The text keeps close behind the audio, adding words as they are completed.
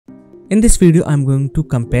In this video, I'm going to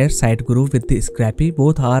compare Siteguru with the Screpy.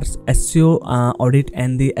 Both are SEO audit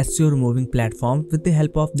and the SEO removing platform. With the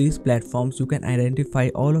help of these platforms, you can identify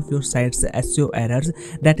all of your site's SEO errors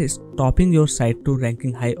that is stopping your site to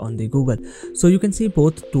ranking high on the Google. So you can see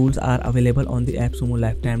both tools are available on the AppSumo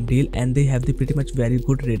lifetime deal, and they have the pretty much very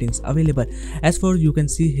good ratings available. As for you can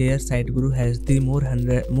see here, Siteguru has the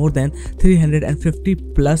more than 350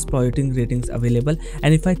 plus rating ratings available,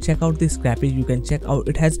 and if I check out the Screpy, you can check out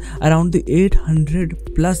it has around the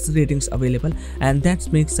 800 plus ratings available, and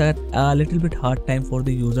that makes it a little bit hard time for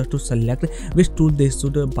the user to select which tool they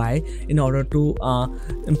should buy in order to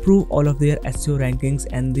improve all of their SEO rankings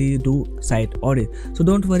and the do site audit. So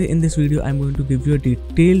don't worry, in this video I'm going to give you a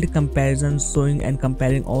detailed comparison showing and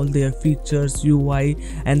comparing all their features, UI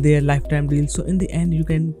and their lifetime deals. So in the end you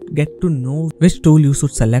can get to know which tool you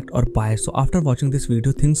should select or buy. So after watching this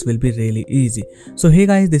video, things will be really easy. So hey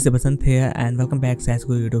guys, this is Basant here and welcome back to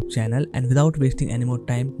saas-guru YouTube channel. And without wasting any more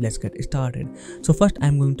time, let's get started. So first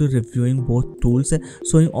I'm going to reviewing both tools,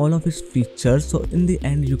 showing all of its features, so in the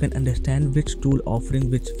end you can understand which tool offering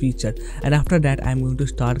which feature, and after that I'm going to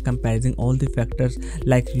start comparing all the factors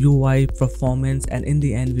like UI, performance, and in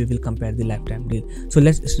the end we will compare the lifetime deal. So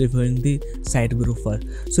let's reviewing the Siteguru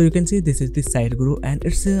first. So you can see this is the Siteguru, and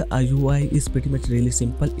its UI is pretty much really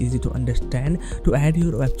simple, easy to understand. To add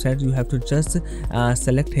your website, you have to just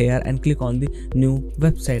select here and click on the new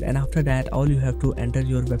website, and after that all you have to enter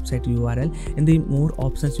your website URL. In the more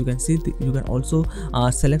options you can see you can also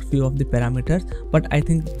select few of the parameters, but I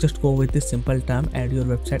think just go with this simple term, add your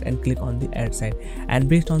website, and click on the add site. And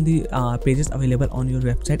based on the pages available on your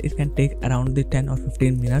website, it can take around the 10 or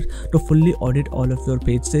 15 minutes to fully audit all of your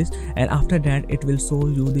pages, and after that it will show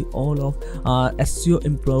you the all of SEO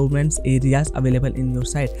improvements areas available in your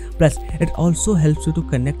site. Plus it also helps you to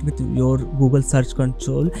connect with your Google Search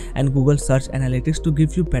Console and Google Search Analytics to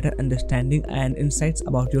give you better understanding and insights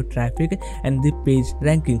about your traffic and the page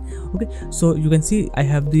ranking. Okay, so you can see I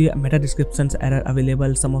have the meta descriptions error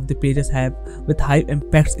available. Some of the pages have with high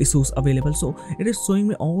impacts issues available, so it is showing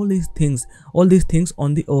me all these things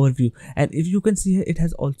on the overview. And if you can see here, it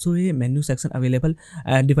has also a menu section available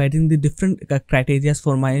dividing the different criteria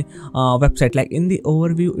for my website. Like in the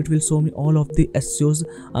overview it will show me all of the SEOs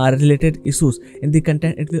related issues. In the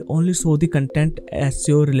content it will only show the content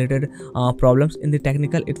SEO related problems. In the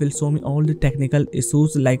technical it will show me all the technical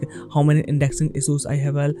issues, like how many indexing issues I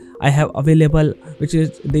have available, which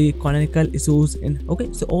is the canonical issues in.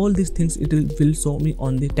 Okay, so all these things it will show me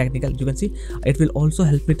on the technical. You can see it will also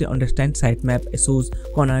help me to understand sitemap issues,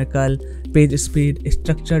 canonical, page speed,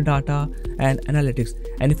 structure data, and analytics.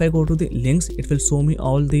 And if I go to the links, it will show me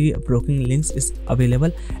all the broken links is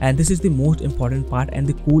available, and this is the most important part and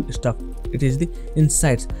the cool stuff. It is the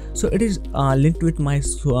insights. So it is linked with my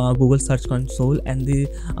Google Search Console and the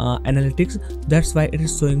analytics. That's why it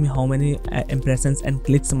is showing me how many impressions and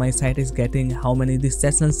clicks my site is getting, how many the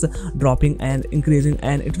sessions dropping and increasing,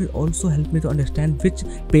 and it will also help me to understand which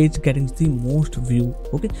page getting the most view.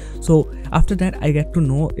 Okay, so after that I get to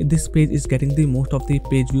know this page is getting the most of the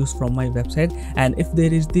page views from my website, and if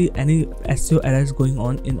there is the any SEO errors going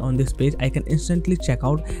on this page, I can instantly check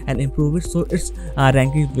out and improve it, so its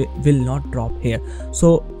ranking will not drop here.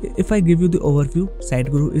 So if I give you the overview,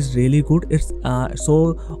 Siteguru is really good. It's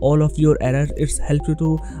so all of your errors, it's help you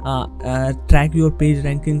to track your page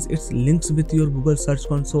rankings, it's links with your Google Search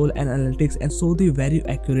Console and analytics, and so the very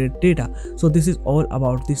accurate data. So this is all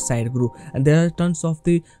about the Siteguru, and there are tons of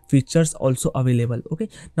the features also available. Okay,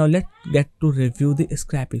 now let's get to review the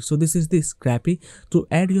Screpy. So this is the Screpy. To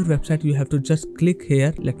add your website, you have to just click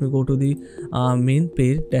here. Let me go to the main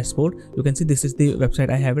page dashboard. You can see this is the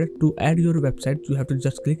website I have it. To add your website, you have to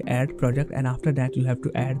just click add project, and after that you have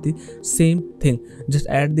to add the same thing. Just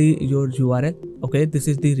add your URL. Okay, this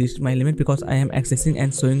is the reach my limit because I am accessing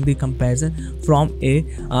and showing the comparison from a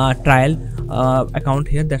trial account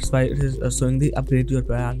here. That's why it is showing the upgrade your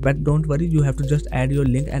plan. But don't worry, you have to just add your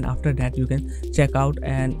link, and after that you can check out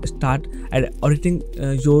and start auditing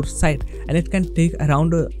your site, and it can take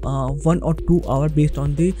around 1 or 2 hours based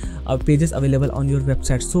on the pages available on your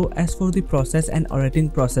website. So as for the process and auditing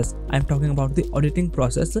process, I'm talking about the auditing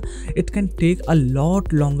process, it can take a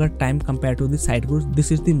lot longer time compared to the Siteguru.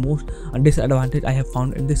 This is the most disadvantage I have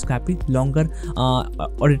found in the Screpy, longer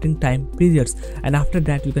auditing time periods. And after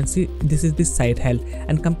that you can see this is the site health,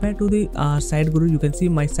 and compared to the Siteguru, you can see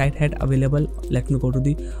my site head available. Let me go to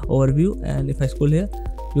the overview, and if I scroll here,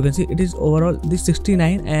 you can see it is overall this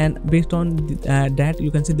 69, and based on that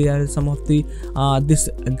you can see there are some of the this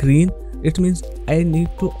green. It means I need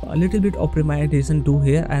to a little bit optimization do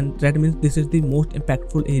here, and that means this is the most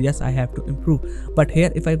impactful areas I have to improve. But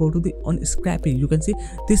here if I go to the on Screpy, you can see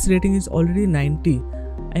this rating is already 90.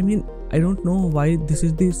 I mean, I don't know why this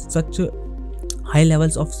is the such high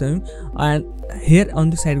levels of saving. And here on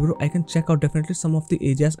the Siteguru I can check out definitely some of the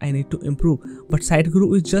areas I need to improve, but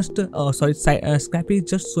Siteguru is just Screpy is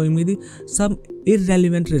just showing me the some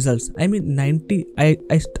irrelevant results. I mean 90,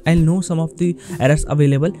 I know some of the errors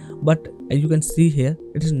available, but you can see here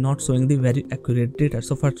it is not showing the very accurate data.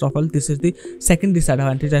 So first of all, this is the second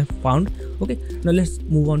disadvantage I found. Okay, now let's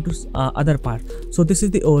move on to other part. So this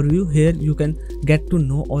is the overview. Here you can get to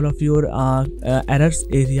know all of your errors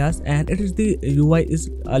areas, and it is the UI is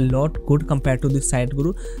a lot good compared to the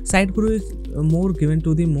Siteguru. Siteguru is more given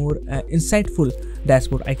to the more insightful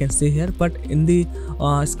dashboard, I can say here, but in the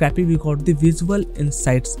Screpy we got the visual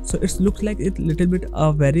insights. So it looks like it little bit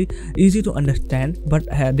very easy to understand, but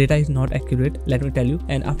data is not accurate, let me tell you.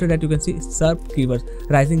 And after that you can see SERP keywords,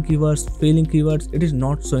 rising keywords, failing keywords. It is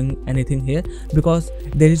not showing anything here because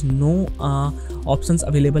there is no options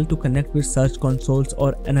available to connect with search consoles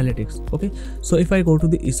or analytics. Okay, so if I go to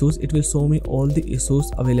the issues, it will show me all the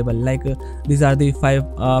issues available, like these are the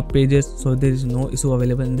 5 pages, so there is no issue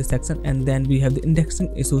available in this section. And then we have the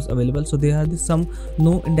indexing issues available, so there are some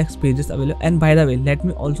no index pages available. And by the way, let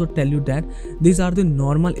me also tell you that these are the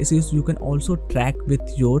normal issues you can also track with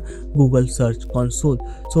your Google search console.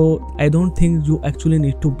 So I don't think you actually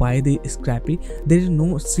need to buy the Screpy. There is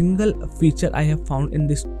no single feature I have found in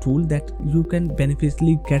this tool that you can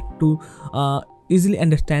beneficially get to easily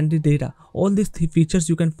understand the data. All these features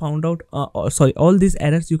you can find out all these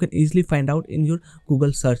errors you can easily find out in your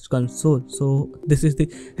Google search console. So this is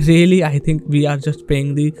the really, I think we are just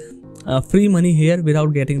paying the free money here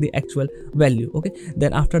without getting the actual value. Okay,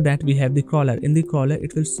 then after that we have the crawler. In the crawler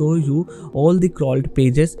it will show you all the crawled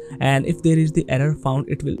pages, and if there is the error found,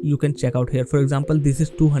 it will, you can check out here. For example, this is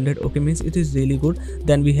 200, okay, means it is really good.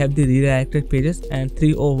 Then we have the redirected pages, and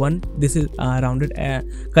 301, this is rounded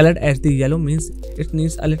colored as the yellow, means it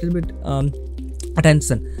needs a little bit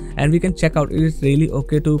attention, and we can check out it is really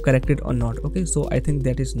okay to correct it or not. Okay, so I think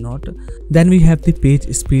that is not. Then we have the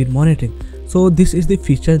page speed monitoring. So this is the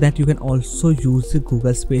feature that you can also use the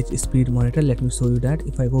Google's page speed monitor. Let me show you that.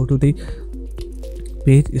 If I go to the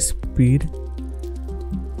page speed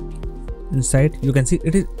inside, you can see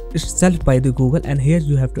it is itself by the Google, and here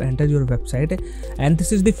you have to enter your website, and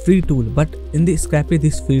this is the free tool. But in the Screpy,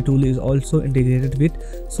 this free tool is also integrated with,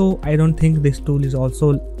 so I don't think this tool is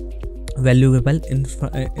also valuable in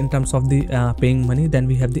terms of the paying money. Then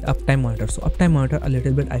we have the uptime monitor. So uptime monitor, a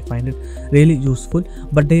little bit I find it really useful,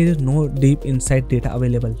 but there is no deep insight data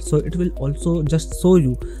available. So it will also just show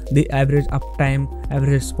you the average uptime,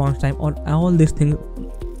 average response time on all these things,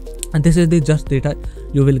 and this is the just data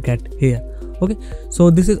you will get here. Okay,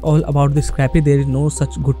 so this is all about the Screpy. There is no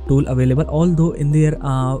such good tool available, although in their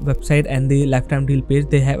website and the lifetime deal page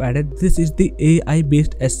they have added this is the AI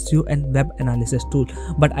based SEO and web analysis tool,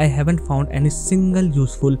 but I haven't found any single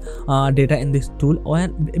useful data in this tool.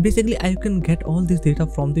 And basically I can get all this data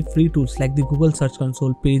from the free tools like the Google search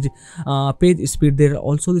console, page speed. There are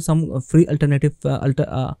also some free alternatives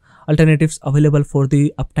available for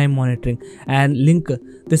the uptime monitoring. And link,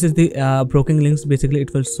 this is the broken links, basically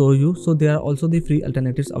it will show you. So there are also the free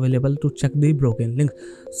alternatives available to check the broken link.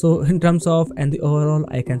 So in terms of and the overall,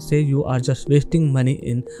 I can say you are just wasting money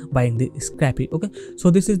in buying the Screpy. Okay, so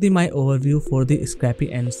this is the my overview for the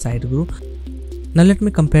Screpy and Siteguru. Now let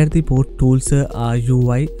me compare the both tools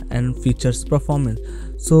UI and features performance.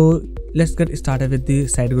 So let's get started with the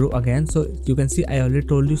Siteguru again. So you can see I already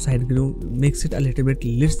told you Siteguru makes it a little bit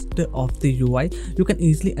list of the UI. You can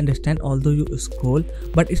easily understand although you scroll,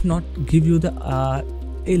 but it's not give you the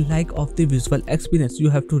a like of the visual experience.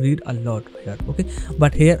 You have to read a lot here. Okay,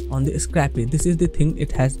 but here on the Screpy, this is the thing,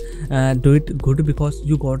 it has do it good because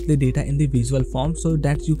you got the data in the visual form, so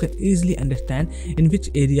that you can easily understand in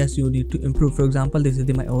which areas you need to improve. For example, this is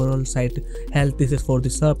the my overall site health, this is for the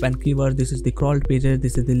SERP and keyword, this is the crawled pages,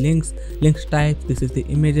 this is the links types, this is the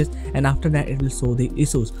images, and after that it will show the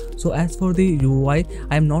issues. So as for the UI,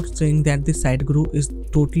 I am not saying that the Siteguru is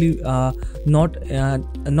totally not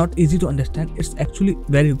easy to understand. It's actually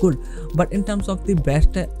very good, but in terms of the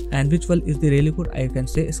best and which one is the really good, I can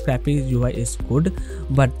say Screpy UI is good,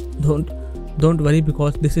 but don't don't worry,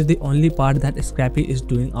 because this is the only part that Screpy is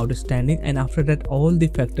doing outstanding, and after that all the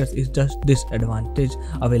factors is just disadvantage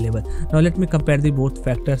available. Now let me compare the both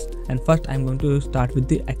factors, and first I'm going to start with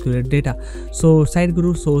the accurate data. So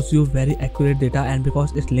SiteGuru shows you very accurate data, and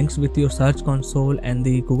because it links with your search console and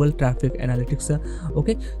the Google traffic analytics,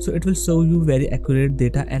 okay, so it will show you very accurate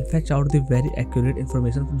data and fetch out the very accurate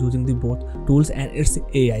information using the both tools and its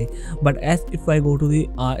AI. But as if I go to the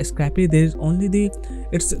Screpy, there is only the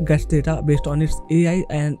it's gets data based on its AI,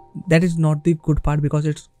 and that is not the good part, because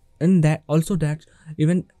it's in that also that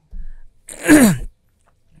even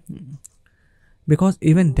because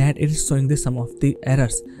even that it is showing the some of the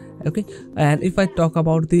errors. Okay, and if I talk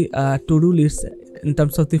about the to-do list in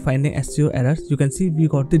terms of the finding SEO errors, you can see we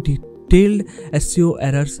got the detailed SEO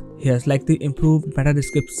errors here, like the improve meta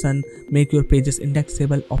description, make your pages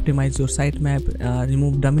indexable, optimize your sitemap,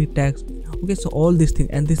 remove dummy tags. Okay, so all these things,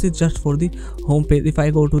 and this is just for the home page. If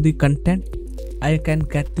I go to the content, I can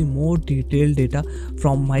get the more detailed data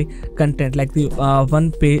from my content, like the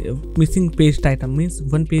one page missing page title means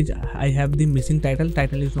one page I have the missing title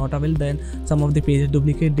is not available, then some of the pages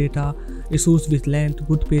duplicate data, issues with length,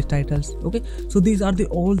 good page titles. Okay, so these are the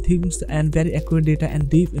all things and very accurate data and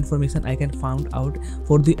deep information I can find out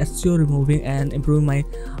for the SEO removing and improving my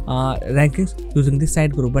rankings using the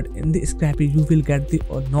SiteGuru. But in the Screpy you will get the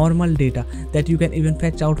normal data that you can even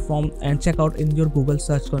fetch out from and check out in your Google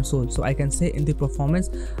search console. So I can say in the performance,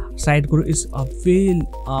 SiteGuru is a way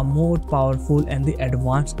more powerful and the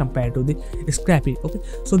advanced compared to the Screpy. Okay,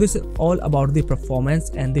 so this is all about the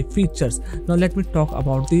performance and the features. Now let me talk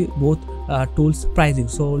about the both tools pricing.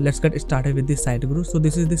 So let's get started with the SiteGuru. So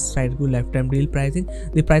this is the SiteGuru lifetime deal pricing.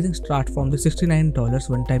 The pricing start from the $69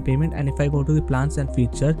 one-time payment, and if I go to the plans and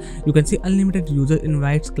features, you can see unlimited user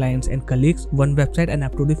invites, clients and colleagues, one website, and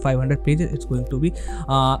up to the 500 pages it's going to be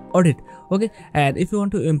audit. Okay, and if you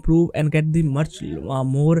want to improve and get the much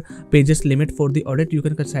more pages limit for the audit, you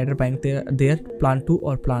can consider buying their plan 2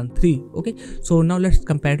 or plan 3. Okay, so now let's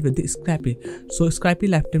compare it with the Screpy. So Screpy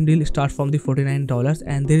lifetime deal starts from the $49,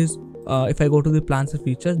 and there is if I go to the plans and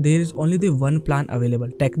features, there is only the one plan available: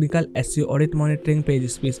 technical, SEO audit monitoring, page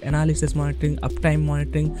speed analysis monitoring, uptime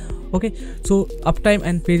monitoring. Okay, so uptime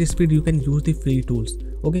and page speed you can use the free tools.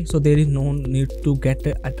 Okay, so there is no need to get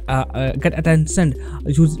attention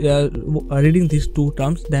reading these two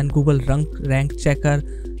terms. Then Google rank checker,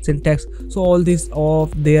 syntax, so all these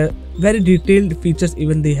of their very detailed features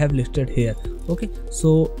even they have listed here. Okay,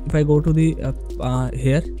 so if I go to the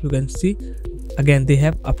here, you can see again they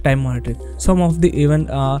have uptime monitoring. Some of the even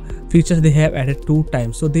features they have added 2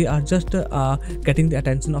 times, so they are just getting the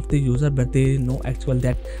attention of the user, but there is no actual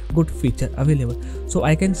that good feature available. So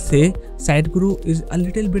I can say SiteGuru is a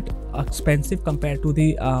little bit expensive compared to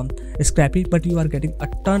the Screpy, but you are getting a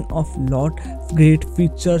ton of lot great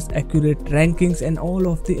features, accurate rankings, and all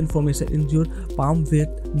of the information in your palm with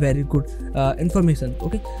very good information.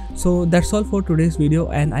 Okay, so that's all for today's video,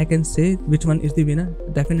 and I can say which one is the winner.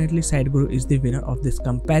 Definitely SiteGuru is the winner of this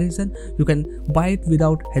comparison. You can buy it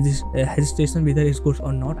without hesitation whether it's good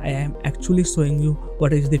or not. I am actually showing you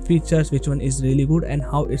what is the features, which one is really good, and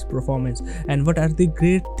how its performance, and what are the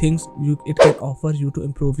great things it can offer you to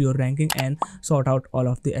improve your ranking and sort out all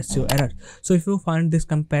of the SEO errors. So if you find this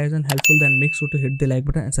comparison helpful, then make sure to hit the like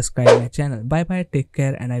button and subscribe my channel. Bye bye, take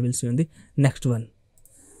care, and I will see you in the next one.